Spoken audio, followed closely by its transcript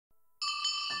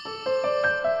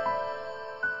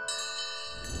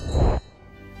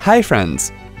Hi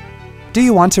friends! Do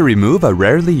you want to remove a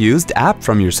rarely used app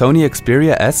from your Sony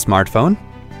Xperia S smartphone?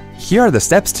 Here are the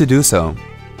steps to do so.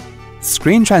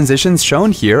 Screen transitions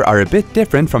shown here are a bit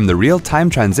different from the real-time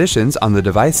transitions on the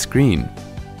device screen.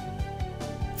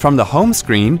 From the home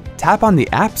screen, tap on the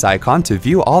Apps icon to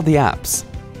view all the apps.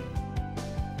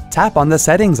 Tap on the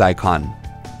Settings icon,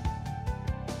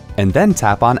 and then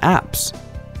tap on Apps.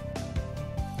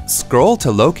 Scroll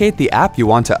to locate the app you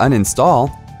want to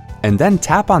uninstall, and then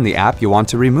tap on the app you want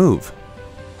to remove.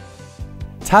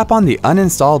 Tap on the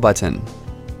Uninstall button.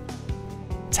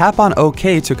 Tap on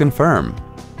OK to confirm.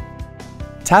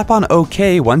 Tap on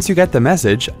OK once you get the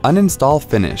message, Uninstall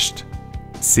finished.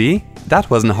 See? That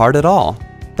wasn't hard at all.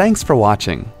 Thanks for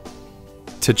watching.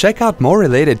 To check out more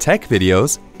related tech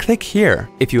videos, click here.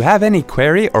 If you have any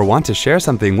query or want to share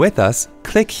something with us,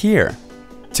 click here.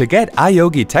 To get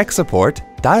iYogi tech support,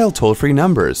 dial toll-free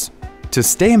numbers. To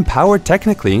stay empowered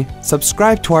technically,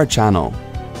 subscribe to our channel.